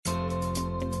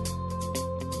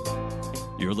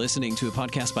You're listening to a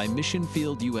podcast by Mission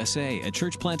Field USA, a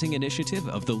church planting initiative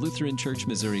of the Lutheran Church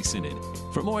Missouri Synod.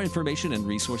 For more information and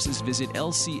resources, visit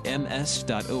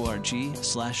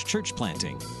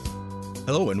lcms.org/churchplanting.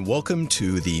 Hello and welcome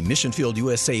to the Mission Field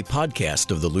USA podcast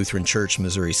of the Lutheran Church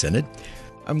Missouri Synod.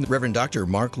 I'm the Reverend Dr.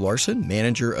 Mark Larson,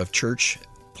 manager of church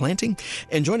planting,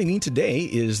 and joining me today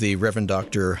is the Reverend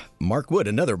Dr. Mark Wood,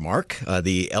 another Mark,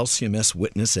 the LCMS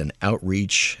Witness and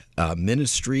Outreach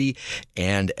Ministry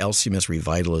and LCMS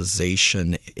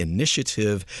Revitalization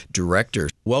Initiative Director.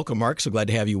 Welcome, Mark. So glad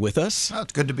to have you with us. Oh,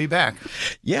 it's good to be back.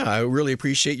 Yeah, I really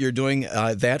appreciate your doing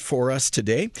that for us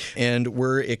today. And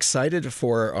we're excited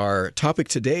for our topic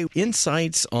today,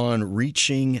 insights on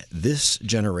reaching this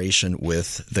generation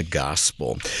with the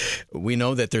gospel. We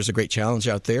know that there's a great challenge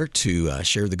out there to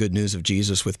share the good news of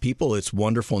Jesus with people. It's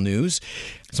wonderful news.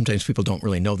 Sometimes people don't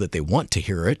really know that they want to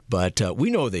hear it, but we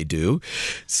know they do.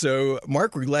 So,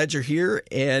 Mark, we're glad you're here.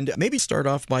 And maybe start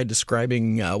off by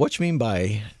describing what you mean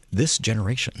by this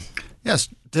generation. Yes,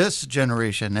 this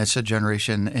generation, it's a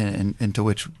generation into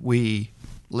which we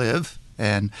live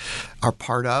and are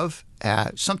part of.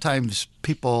 Sometimes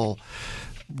people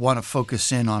want to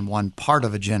focus in on one part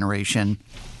of a generation,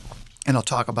 and I'll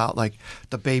talk about like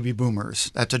the baby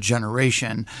boomers. That's a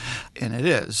generation, and it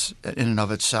is in and of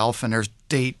itself. And there's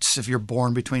dates. If you're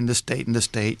born between this date and this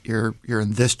date, you're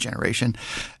in this generation.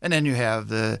 And then you have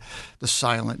the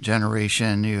silent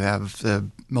generation. You have the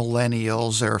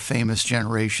millennials. They're a famous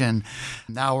generation.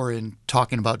 Now we're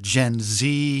talking about Gen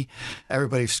Z.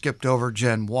 Everybody skipped over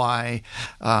Gen Y.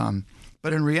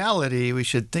 But in reality, we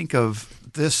should think of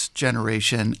this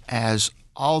generation as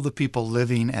all the people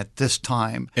living at this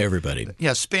time. Everybody.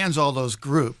 Yeah, spans all those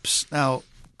groups. Now,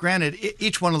 granted,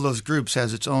 each one of those groups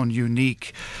has its own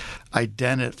unique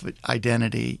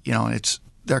identity, and it's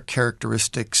their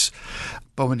characteristics.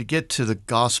 But when you get to the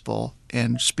gospel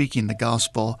and speaking the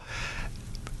gospel,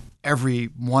 every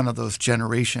one of those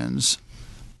generations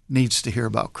needs to hear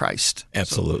about Christ.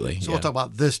 Absolutely. So we'll talk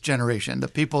about this generation, the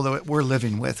people that we're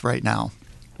living with right now.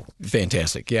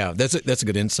 Fantastic. Yeah, that's a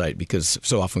good insight, because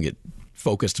so often we get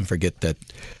focused and forget that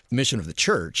the mission of the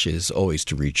church is always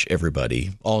to reach everybody,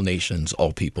 all nations,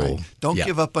 all people. Right. Don't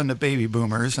give up on the baby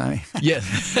boomers. Yeah.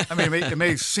 I mean, it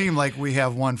may seem like we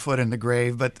have one foot in the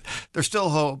grave, but there's still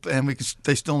hope, and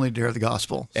they still need to hear the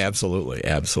gospel. Absolutely,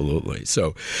 absolutely.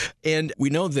 So, and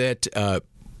we know that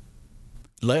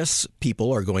less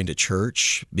people are going to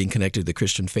church, being connected to the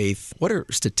Christian faith. What are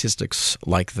statistics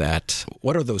like that?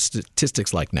 What are those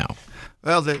statistics like now?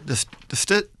 Well, the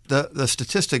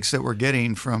statistics that we're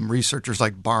getting from researchers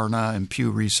like Barna and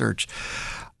Pew Research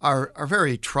are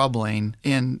very troubling.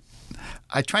 And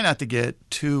I try not to get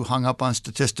too hung up on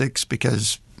statistics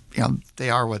because they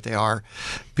are what they are.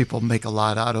 People make a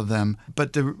lot out of them.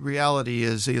 But the reality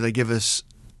is they give us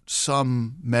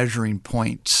some measuring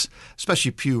points,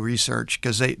 especially Pew Research,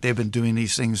 because they've been doing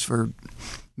these things for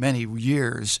many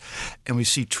years, and we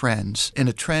see trends. And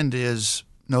the trend is,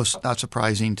 not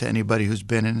surprising to anybody who's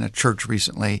been in a church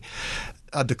recently,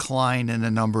 a decline in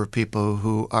the number of people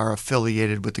who are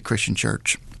affiliated with the Christian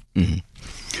church. Mm-hmm.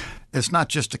 It's not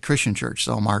just a Christian church,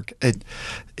 though, Mark.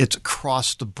 It's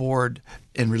across the board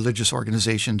in religious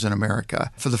organizations in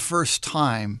America. For the first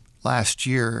time last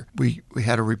year, we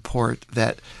had a report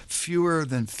that fewer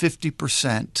than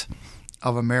 50%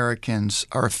 of Americans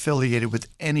are affiliated with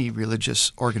any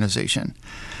religious organization.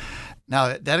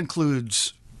 Now, that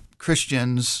includes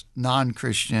Christians,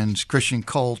 non-Christians, Christian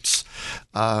cults,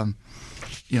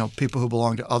 people who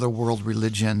belong to other world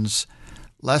religions.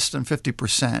 Less than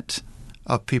 50%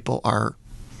 of people are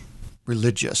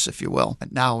religious, if you will.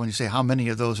 Now, when you say how many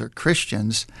of those are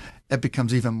Christians, it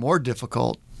becomes even more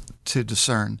difficult to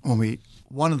discern.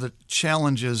 One of the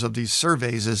challenges of these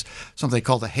surveys is something they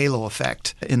call the halo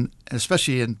effect,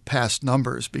 especially in past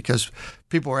numbers, because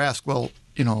people are asked, well,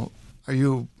 are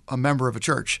you a member of a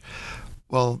church?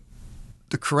 Well,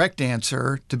 the correct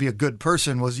answer to be a good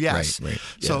person was yes. Right.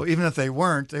 Yeah. So even if they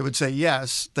weren't, they would say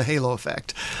yes, the halo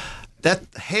effect. That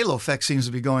halo effect seems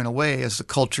to be going away as the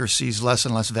culture sees less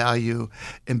and less value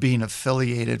in being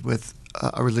affiliated with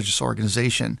a religious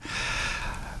organization.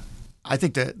 I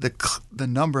think that the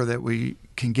number that we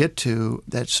can get to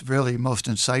that's really most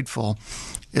insightful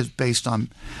is based on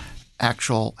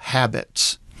actual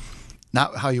habits,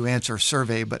 not how you answer a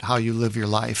survey, but how you live your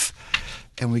life.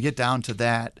 And we get down to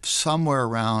that, somewhere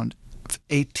around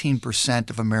 18%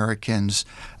 of Americans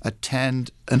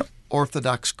attend an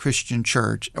Orthodox Christian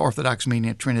church, Orthodox meaning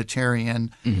a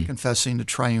Trinitarian, confessing the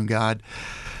triune God.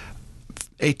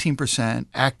 18%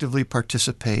 actively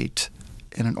participate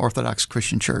in an Orthodox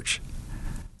Christian church.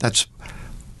 That's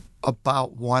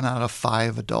about 1 out of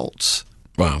 5 adults.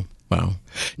 Wow. Wow.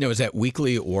 Now, is that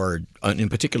weekly or in a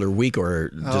particular week or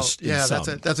just in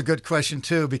some? That's a good question,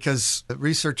 too, because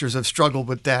researchers have struggled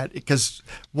with that. Because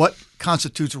what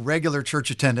constitutes regular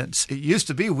church attendance? It used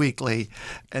to be weekly,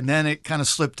 and then it kind of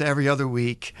slipped to every other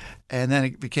week, and then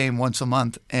it became once a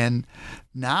month. And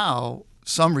now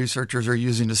some researchers are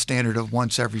using the standard of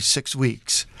once every 6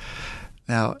 weeks.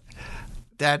 Now,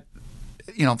 that,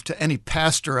 to any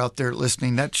pastor out there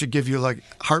listening, that should give you like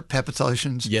heart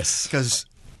palpitations. Yes. Because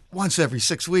once every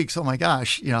 6 weeks, oh my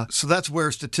gosh, So that's where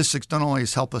statistics don't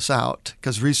always help us out,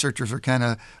 because researchers are kind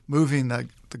of moving the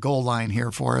goal line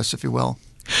here for us, if you will.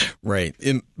 Right.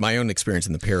 In my own experience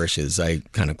in the parishes, I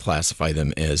kind of classify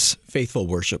them as faithful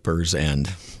worshipers and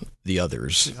the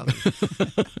others.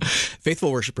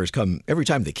 Faithful worshipers come every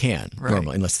time they can,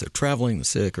 normally, unless they're traveling,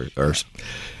 sick, or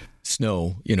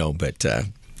snow, but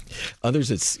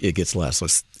others, it gets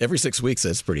less. Every 6 weeks,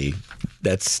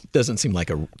 that doesn't seem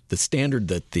like the standard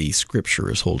that the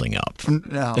Scripture is holding up.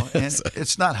 No, and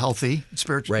it's not healthy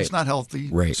spiritually. Right. It's not healthy,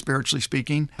 right, spiritually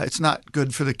speaking. It's not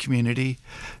good for the community.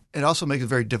 It also makes it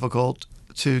very difficult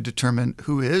to determine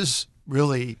who is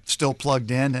really still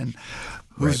plugged in and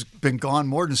who's been gone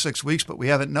more than 6 weeks, but we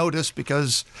haven't noticed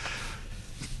because,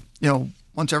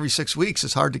 once every 6 weeks,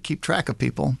 it's hard to keep track of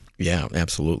people. Yeah,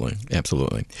 absolutely.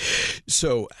 Absolutely.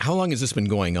 So how long has this been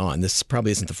going on? This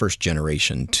probably isn't the first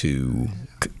generation to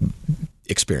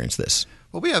experience this.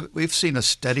 Well, we've seen a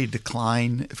steady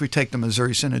decline. If we take the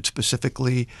Missouri Synod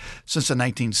specifically, since the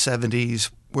 1970s,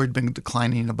 we've been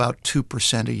declining about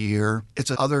 2% a year.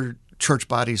 Other church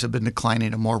bodies have been declining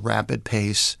at a more rapid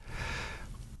pace.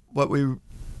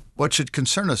 What should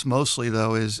concern us mostly,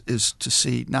 though, is to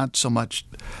see not so much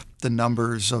the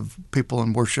numbers of people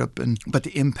in worship, but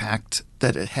the impact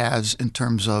that it has in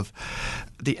terms of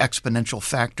the exponential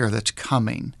factor that's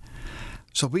coming.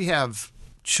 So we have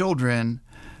children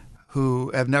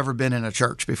who have never been in a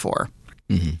church before.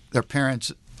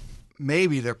 Mm-hmm.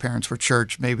 Maybe their parents were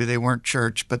church, maybe they weren't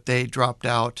church, but they dropped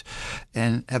out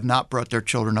and have not brought their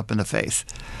children up in the faith.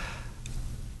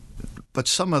 But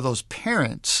some of those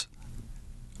parents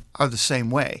are the same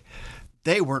way.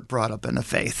 They weren't brought up in the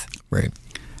faith. Right.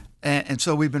 And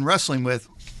so we've been wrestling with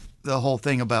the whole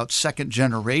thing about second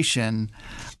generation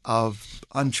of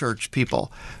unchurched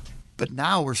people. But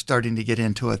now we're starting to get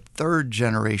into a third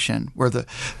generation where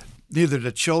neither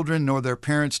the children nor their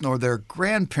parents nor their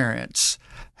grandparents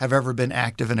have ever been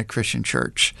active in a Christian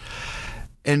church.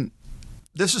 And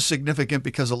this is significant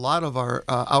because a lot of our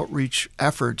outreach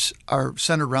efforts are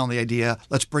centered around the idea,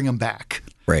 let's bring them back.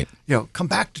 Right. Come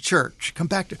back to church.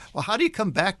 Well, how do you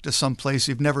come back to some place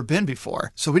you've never been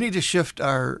before? So we need to shift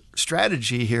our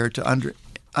strategy here to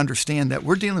understand that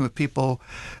we're dealing with people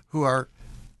who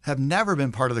have never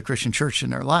been part of the Christian church in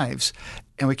their lives,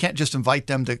 and we can't just invite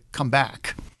them to come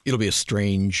back. It'll be a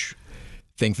strange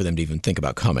thing for them to even think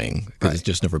about coming because it's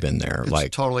just never been there.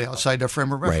 It's totally outside their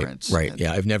frame of reference. Right.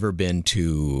 Yeah, I've never been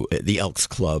to the Elks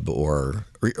Club or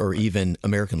even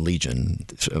American Legion.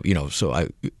 So,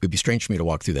 it'd be strange for me to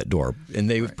walk through that door, and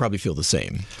they would probably feel the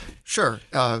same. Sure.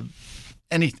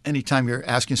 Anytime you're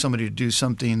asking somebody to do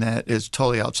something that is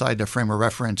totally outside their frame of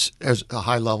reference, there's a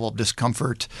high level of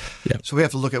discomfort. Yeah. So we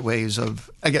have to look at ways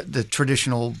I get the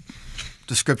traditional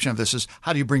description of this is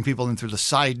how do you bring people in through the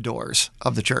side doors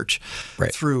of the church,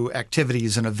 through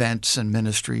activities and events and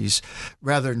ministries,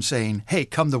 rather than saying, hey,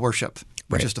 come to worship,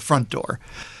 which is the front door.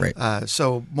 Right.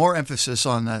 So more emphasis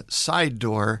on the side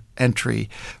door entry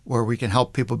where we can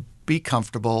help people be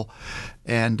comfortable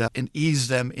and ease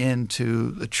them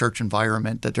into the church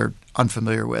environment that they're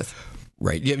unfamiliar with.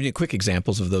 Right. Do you have any quick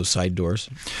examples of those side doors?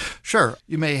 Sure.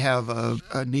 You may have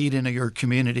a need in your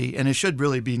community, and it should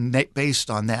really be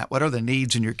based on that. What are the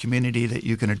needs in your community that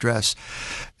you can address?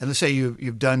 And let's say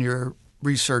you've done your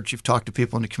research, you've talked to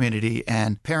people in the community,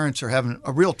 and parents are having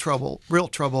real trouble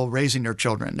raising their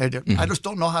children. I just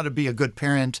don't know how to be a good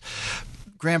parent.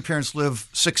 Grandparents live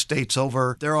 6 states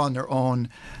over. They're on their own.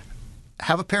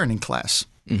 Have a parenting class.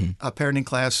 Mm-hmm. A parenting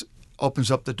class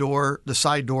opens up the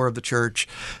side door of the church.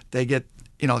 They get,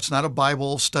 it's not a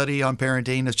Bible study on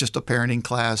parenting. It's just a parenting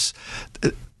class.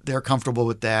 They're comfortable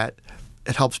with that.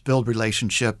 It helps build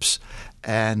relationships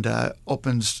and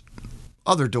opens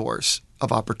other doors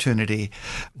of opportunity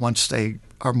once they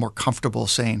are more comfortable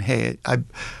saying, hey,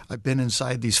 I've been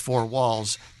inside these 4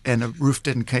 walls and the roof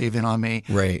didn't cave in on me.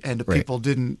 Right. And the people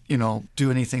didn't,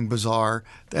 do anything bizarre.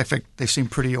 In fact, they seem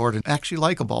pretty ordinary, actually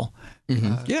likable.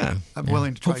 Mm-hmm. I'm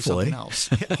willing to try something else.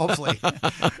 Hopefully.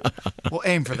 We'll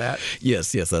aim for that.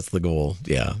 Yes, that's the goal.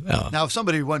 Yeah. Now, if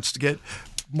somebody wants to get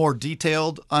more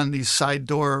detailed on these side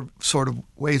door sort of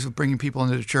ways of bringing people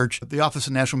into the church, the Office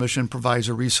of National Mission provides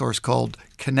a resource called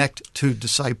Connect to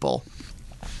Disciple.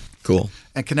 Cool.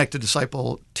 And Connect to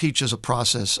Disciple teaches a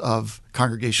process of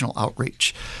congregational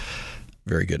outreach.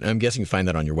 Very good. I'm guessing you find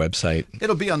that on your website.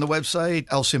 It'll be on the website,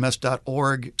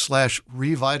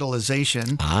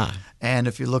 lcms.org/revitalization. And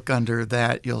if you look under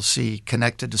that, you'll see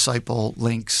Connect to Disciple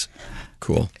links.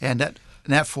 Cool. And that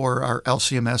for our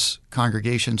LCMS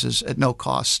congregations is at no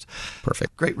cost.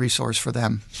 Perfect. Great resource for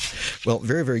them. Well,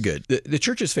 very, very good. The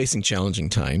church is facing challenging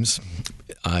times.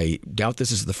 I doubt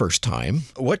this is the first time.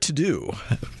 What to do?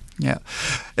 Yeah.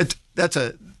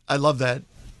 I love that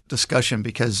discussion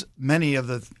because many of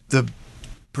the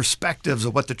perspectives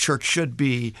of what the church should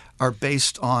be are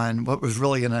based on what was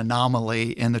really an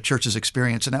anomaly in the church's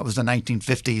experience, and that was the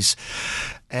 1950s.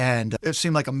 And it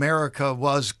seemed like America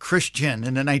was Christian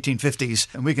in the 1950s,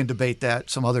 and we can debate that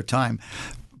some other time.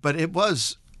 But it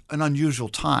was an unusual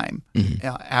time.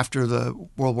 After the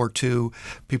World War II,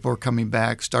 people were coming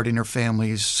back, starting their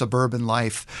families, suburban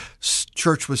life.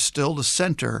 Church was still the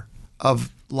center of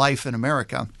life in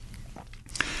America.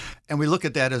 And we look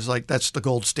at that as like that's the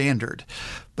gold standard.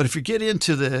 But if you get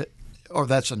into or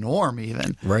that's a norm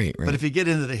even. Right. But if you get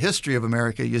into the history of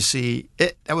America, you see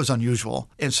that was unusual.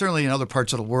 And certainly in other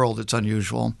parts of the world, it's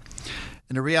unusual.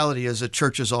 And the reality is that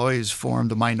church has always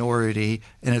formed a minority,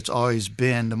 and it's always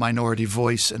been the minority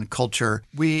voice and culture.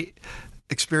 We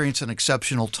experience an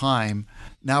exceptional time.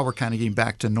 Now we're kind of getting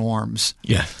back to norms.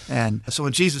 Yeah. And so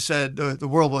when Jesus said, the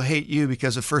world will hate you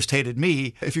because it first hated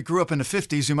me, if you grew up in the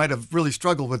 50s, you might have really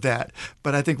struggled with that.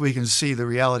 But I think we can see the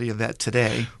reality of that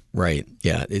today. Right.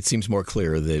 Yeah. It seems more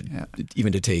clear that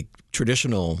even to take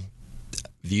traditional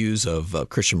views of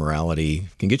Christian morality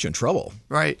can get you in trouble.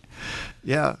 Right.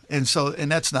 Yeah. And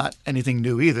that's not anything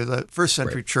new either. The first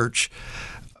century church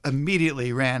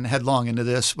immediately ran headlong into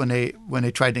this when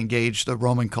they tried to engage the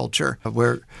Roman culture,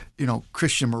 where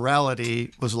Christian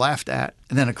morality was laughed at,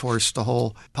 and then of course the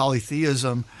whole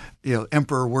polytheism,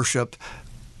 emperor worship.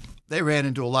 They ran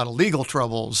into a lot of legal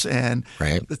troubles, and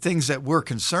the things that we're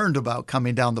concerned about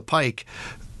coming down the pike,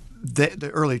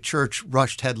 the early church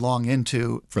rushed headlong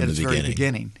into from the very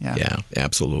beginning. Yeah,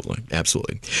 absolutely.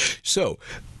 So,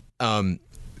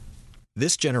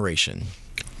 this generation,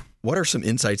 what are some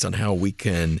insights on how we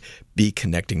can be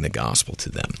connecting the gospel to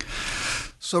them?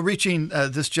 So reaching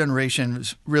this generation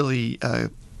is really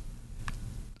a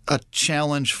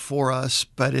challenge for us,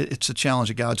 but it's a challenge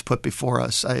that God's put before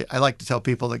us. I like to tell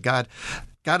people that God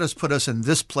has put us in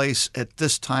this place at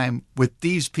this time with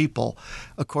these people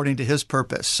according to his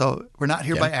purpose. So we're not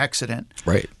here by accident.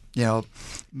 Right.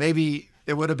 Maybe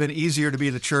it would have been easier to be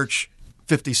the church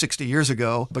 50, 60 years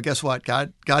ago, but guess what?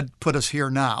 God put us here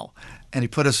now, and he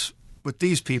put us with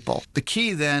these people. The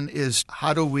key then is,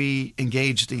 how do we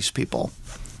engage these people?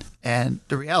 And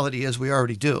the reality is we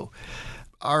already do.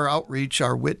 Our outreach,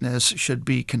 our witness should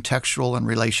be contextual and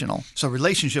relational. So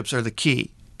relationships are the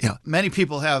key. Many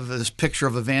people have this picture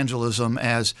of evangelism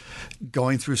as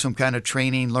going through some kind of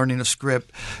training, learning a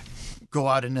script, go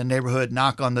out in the neighborhood,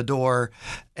 knock on the door,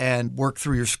 and work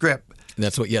through your script.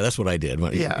 That's what I did.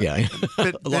 Yeah.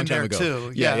 A long time ago.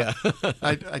 Too. Yeah.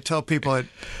 I tell people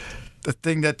the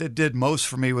thing that it did most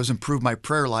for me was improve my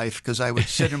prayer life, because I would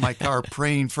sit in my car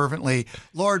praying fervently,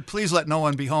 Lord, please let no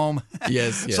one be home.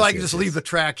 Yes. So I can just leave the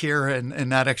track here and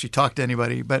not actually talk to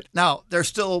anybody. But now there's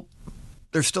still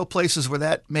places where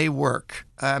that may work.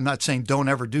 I'm not saying don't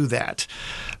ever do that.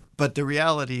 But the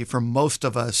reality for most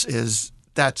of us is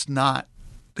that's not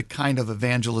the kind of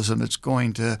evangelism that's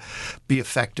going to be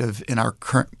effective in our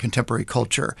current contemporary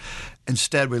culture.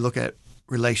 Instead, we look at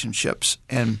relationships.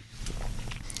 And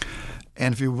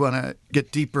if you want to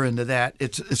get deeper into that,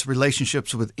 it's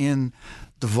relationships within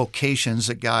the vocations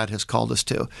that God has called us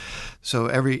to. So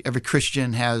every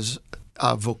Christian has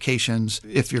vocations.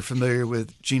 If you're familiar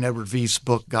with Gene Edward Veith's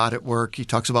book, God at Work, he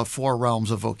talks about 4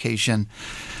 realms of vocation.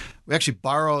 We actually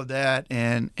borrowed that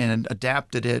and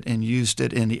adapted it and used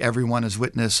it in the Everyone is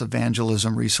Witness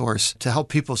evangelism resource to help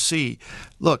people see,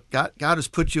 look, God has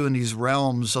put you in these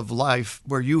realms of life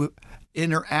where you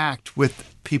interact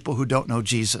with people who don't know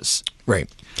Jesus. Right.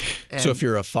 So if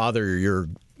you're a father, you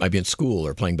might be in school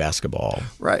or playing basketball.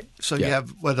 Right. So you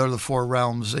have, what are the 4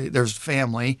 realms? There's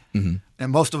family. Mm-hmm.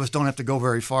 And most of us don't have to go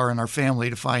very far in our family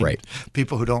to find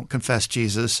people who don't confess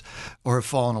Jesus or have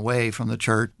fallen away from the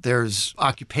church. There's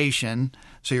occupation.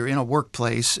 So you're in a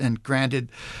workplace, and granted,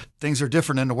 things are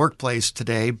different in the workplace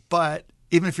today, but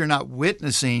even if you're not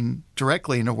witnessing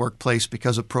directly in a workplace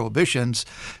because of prohibitions,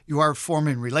 you are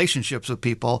forming relationships with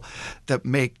people that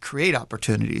may create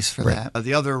opportunities for that.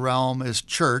 The other realm is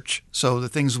church. So the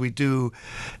things we do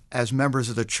as members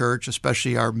of the church,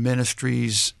 especially our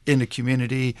ministries in the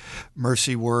community,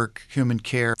 mercy work, human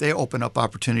care, they open up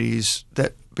opportunities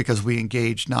that because we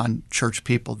engage non-church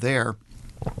people there.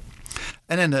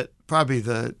 And then probably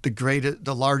the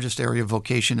largest area of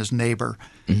vocation is neighbor.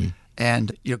 Mm-hmm.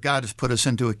 And God has put us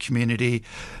into a community,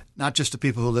 not just the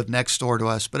people who live next door to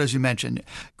us, but as you mentioned,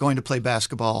 going to play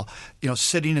basketball,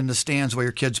 sitting in the stands while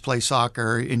your kids play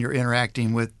soccer and you're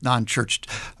interacting with non-church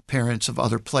parents of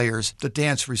other players, the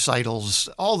dance recitals,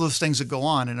 all those things that go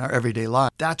on in our everyday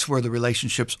life. That's where the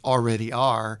relationships already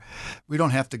are. We don't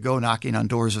have to go knocking on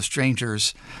doors of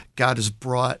strangers. God has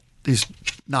brought these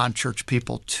non-church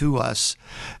people to us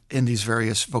in these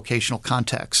various vocational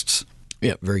contexts.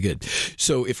 Yeah, very good.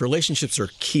 So if relationships are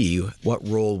key, what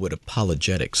role would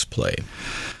apologetics play,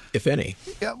 if any?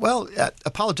 Yeah, well,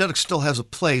 apologetics still has a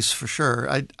place for sure.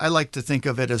 I like to think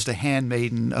of it as the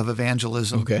handmaiden of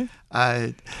evangelism. Okay.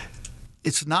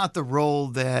 It's not the role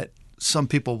that some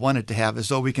people want it to have, as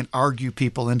though we can argue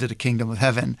people into the kingdom of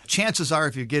heaven. Chances are,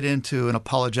 if you get into an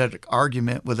apologetic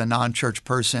argument with a non-church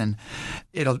person,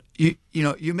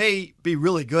 you may be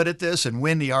really good at this and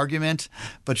win the argument,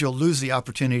 but you'll lose the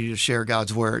opportunity to share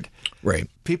God's word. Right.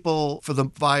 People, for the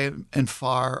by and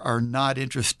far, are not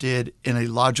interested in a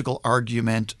logical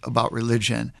argument about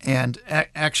religion, and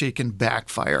actually it can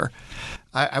backfire.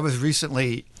 I was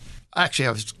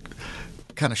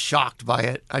kind of shocked by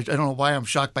it. I don't know why I'm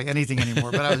shocked by anything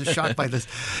anymore, but I was shocked by this.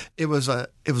 It was a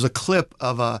clip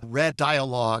of a read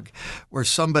dialogue where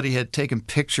somebody had taken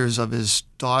pictures of his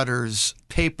daughter's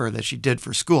paper that she did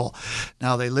for school.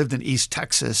 Now, they lived in East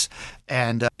Texas,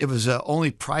 and it was the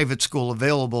only private school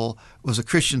available. It was a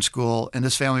Christian school, and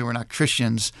this family were not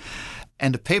Christians.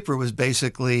 And the paper was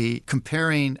basically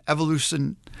comparing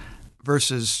evolution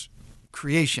versus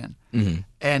creation. Mm-hmm.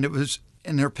 And it was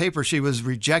in her paper, she was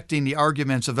rejecting the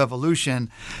arguments of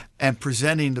evolution and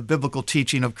presenting the biblical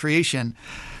teaching of creation.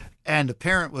 And the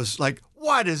parent was like,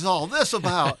 what is all this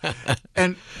about?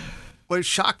 And what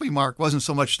shocked me, Mark, wasn't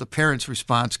so much the parent's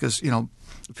response, because,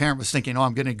 the parent was thinking,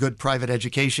 I'm getting a good private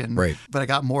education, right, but I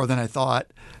got more than I thought.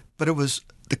 But it was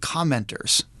the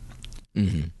commenters.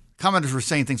 Mm-hmm. Commenters were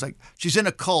saying things like, she's in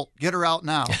a cult, get her out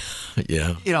now.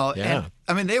 Yeah. And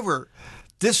I mean,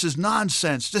 this is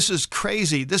nonsense. This is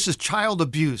crazy. This is child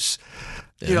abuse.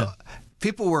 Yeah.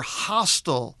 People were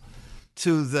hostile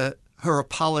to her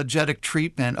apologetic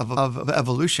treatment of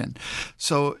evolution.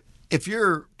 So if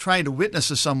you're trying to witness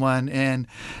to someone and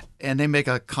they make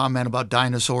a comment about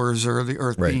dinosaurs or the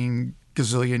Earth being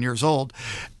gazillion years old,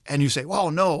 and you say,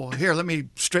 well, no, here, let me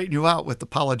straighten you out with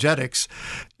apologetics,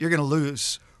 you're going to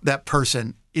lose that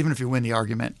person, even if you win the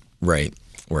argument. Right.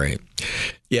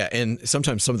 Yeah, and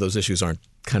sometimes some of those issues aren't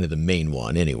kind of the main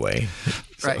one anyway.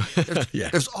 So, right.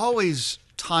 There's always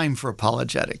time for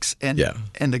apologetics. And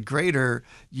the greater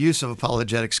use of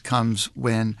apologetics comes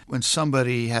when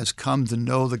somebody has come to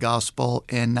know the gospel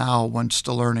and now wants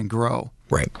to learn and grow.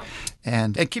 Right.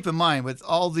 And keep in mind, with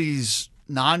all these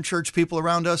non-church people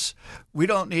around us, we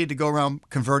don't need to go around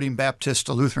converting Baptists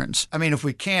to Lutherans. I mean, if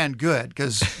we can, good,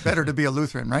 because better to be a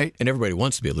Lutheran, right? And everybody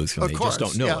wants to be a Lutheran. They just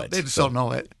don't know it. They just don't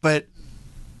know it. But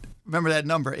remember that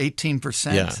number,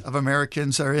 18% of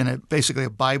Americans are in basically a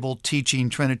Bible-teaching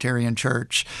Trinitarian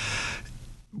church.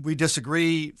 We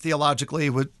disagree theologically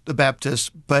with the Baptists,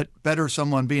 but better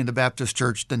someone be in the Baptist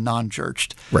church than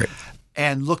non-churched. Right.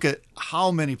 And look at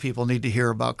how many people need to hear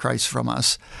about Christ from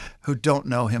us who don't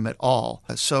know him at all.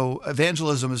 So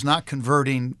evangelism is not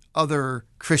converting other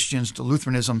Christians to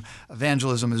Lutheranism.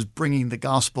 Evangelism is bringing the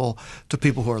gospel to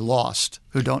people who are lost,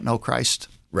 who don't know Christ.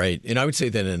 Right. And I would say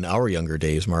that in our younger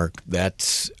days, Mark,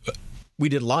 we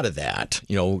did a lot of that.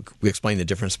 We explained the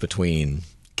difference between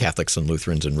Catholics and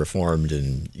Lutherans and Reformed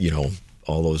and,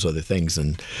 all those other things.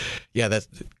 And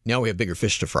now we have bigger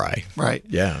fish to fry. Right.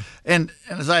 Yeah. And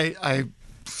as I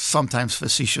sometimes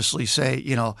facetiously say,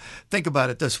 think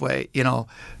about it this way,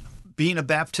 being a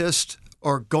Baptist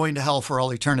or going to hell for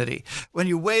all eternity. When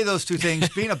you weigh those two things,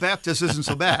 being a Baptist isn't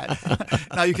so bad.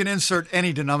 Now, you can insert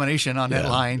any denomination on that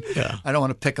line. Yeah. I don't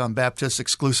want to pick on Baptists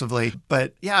exclusively.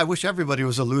 But, I wish everybody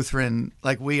was a Lutheran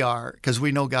like we are, because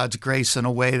we know God's grace in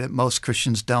a way that most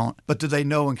Christians don't. But do they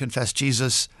know and confess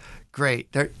Jesus?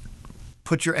 Great.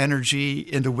 Put your energy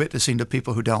into witnessing to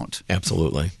people who don't.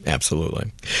 Absolutely.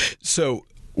 So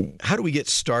how do we get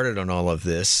started on all of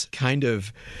this?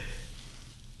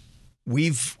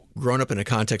 We've grown up in a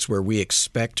context where we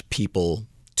expect people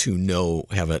to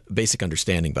have a basic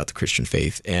understanding about the Christian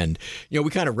faith. And, we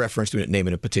kind of referenced a name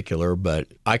in particular, but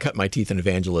I cut my teeth in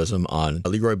evangelism on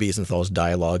Leroy Biesenthal's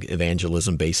dialogue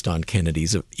evangelism based on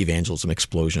Kennedy's evangelism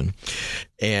explosion.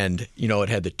 And, it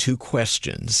had the two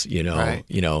questions, Right.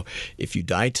 If you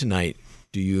died tonight,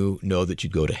 do you know that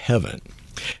you'd go to heaven?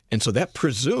 And so that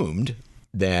presumed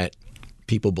that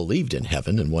people believed in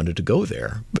heaven and wanted to go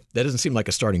there. But that doesn't seem like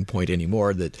a starting point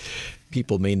anymore, that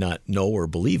people may not know or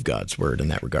believe God's word in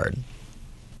that regard.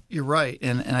 You're right.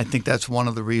 And I think that's one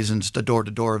of the reasons the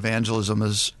door-to-door evangelism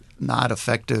is not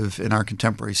effective in our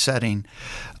contemporary setting.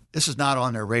 This is not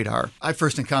on their radar. I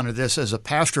first encountered this as a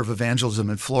pastor of evangelism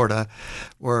in Florida,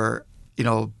 where,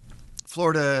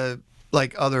 Florida,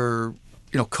 like other,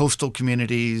 coastal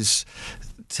communities,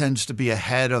 tends to be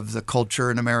ahead of the culture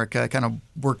in America. It kind of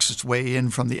works its way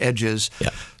in from the edges. Yeah.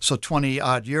 So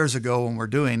 20-odd years ago when we're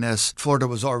doing this, Florida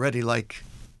was already like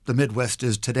the Midwest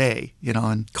is today,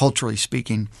 and culturally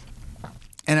speaking.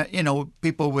 And,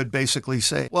 people would basically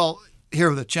say, well, here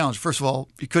are the challenge. First of all,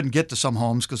 you couldn't get to some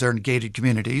homes because they're in gated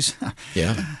communities.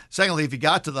 Yeah. Secondly, if you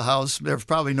got to the house, there's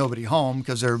probably nobody home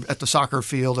because they're at the soccer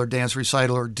field or dance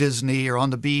recital or Disney or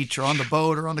on the beach or on the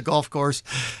boat or on the golf course,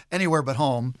 anywhere but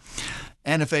home.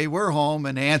 And if they were home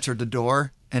and they answered the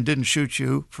door and didn't shoot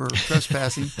you for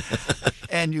trespassing,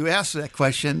 and you asked that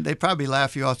question, they'd probably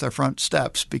laugh you off their front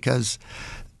steps because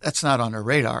that's not on their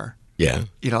radar. Yeah.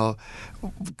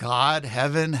 God,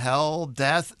 heaven, hell,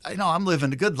 death. I'm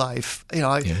living a good life.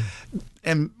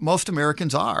 And most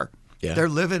Americans are. Yeah. They're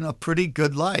living a pretty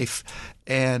good life,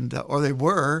 or they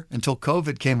were until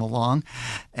COVID came along,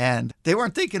 and they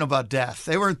weren't thinking about death.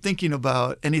 They weren't thinking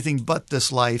about anything but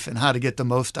this life and how to get the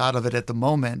most out of it at the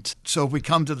moment. So if we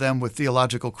come to them with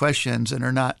theological questions and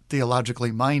are not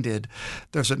theologically minded,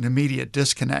 there's an immediate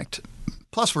disconnect.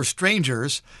 Plus, we're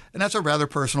strangers, and that's a rather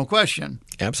personal question.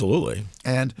 Absolutely.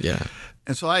 And yeah.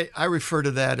 And so I refer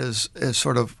to that as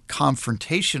sort of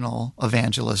confrontational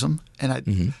evangelism,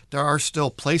 and there are still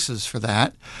places for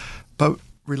that, but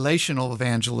relational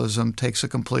evangelism takes a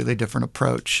completely different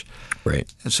approach.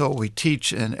 Right. And so what we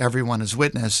teach in Everyone is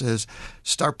Witness is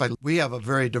we have a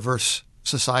very diverse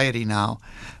society now.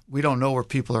 We don't know where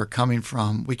people are coming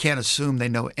from. We can't assume they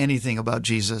know anything about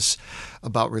Jesus,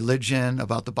 about religion,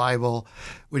 about the Bible.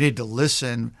 We need to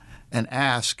listen and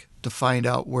ask to find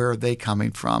out where they're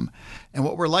coming from. And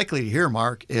what we're likely to hear,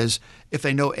 Mark, is if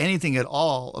they know anything at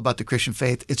all about the Christian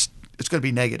faith, it's going to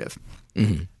be negative.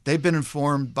 Mm-hmm. They've been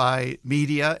informed by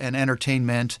media and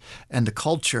entertainment and the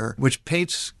culture, which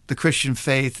paints the Christian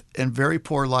faith in very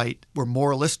poor light. We're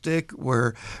moralistic,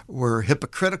 we're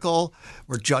hypocritical,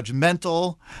 we're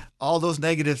judgmental, all those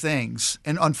negative things.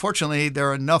 And unfortunately,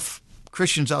 there are enough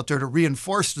Christians out there to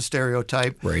reinforce the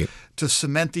stereotype, right, to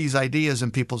cement these ideas in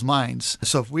people's minds.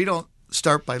 So if we don't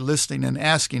start by listening and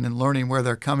asking and learning where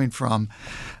they're coming from,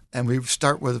 and we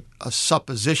start with a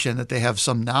supposition that they have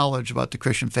some knowledge about the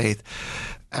Christian faith,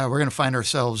 we're going to find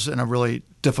ourselves in a really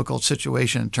difficult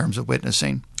situation in terms of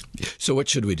witnessing. So what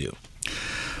should we do?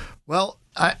 Well,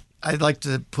 I'd like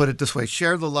to put it this way.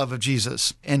 Share the love of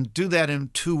Jesus, and do that in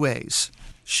two ways.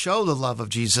 Show the love of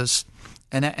Jesus,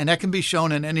 and that can be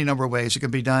shown in any number of ways. It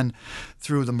can be done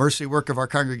through the mercy work of our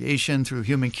congregation, through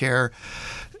human care.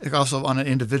 Also on an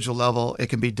individual level, it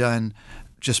can be done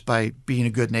just by being a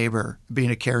good neighbor,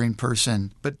 being a caring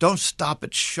person. But don't stop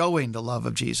at showing the love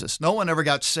of Jesus. No one ever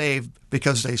got saved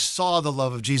because they saw the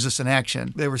love of Jesus in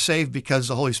action. They were saved because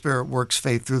the Holy Spirit works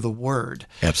faith through the Word.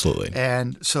 Absolutely.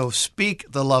 And so speak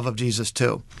the love of Jesus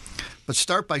too. But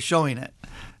start by showing it.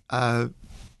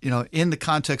 In the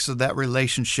context of that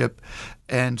relationship,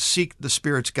 and seek the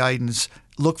Spirit's guidance.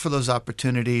 Look for those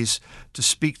opportunities to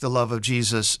speak the love of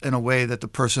Jesus in a way that the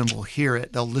person will hear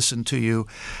it, they'll listen to you,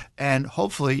 and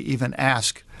hopefully even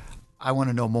ask, I want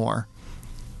to know more.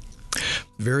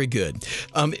 Very good.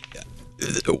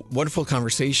 Wonderful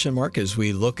conversation, Mark, as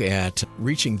we look at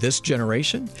reaching this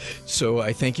generation. So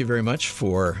I thank you very much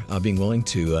for being willing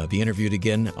to be interviewed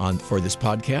again for this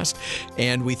podcast.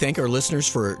 And we thank our listeners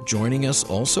for joining us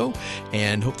also,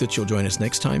 and hope that you'll join us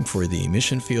next time for the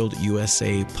Mission Field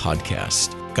USA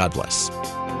podcast. God bless.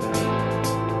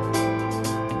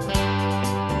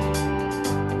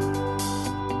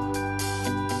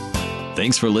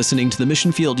 Thanks for listening to the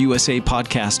Mission Field USA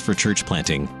podcast for church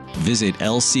planting. Visit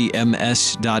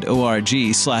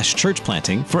lcms.org/church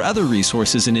planting for other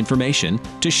resources and information,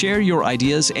 to share your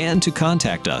ideas and to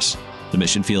contact us. The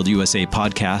Mission Field USA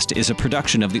podcast is a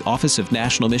production of the Office of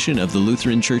National Mission of the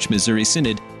Lutheran Church Missouri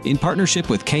Synod in partnership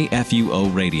with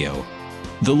KFUO Radio.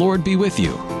 The Lord be with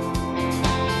you.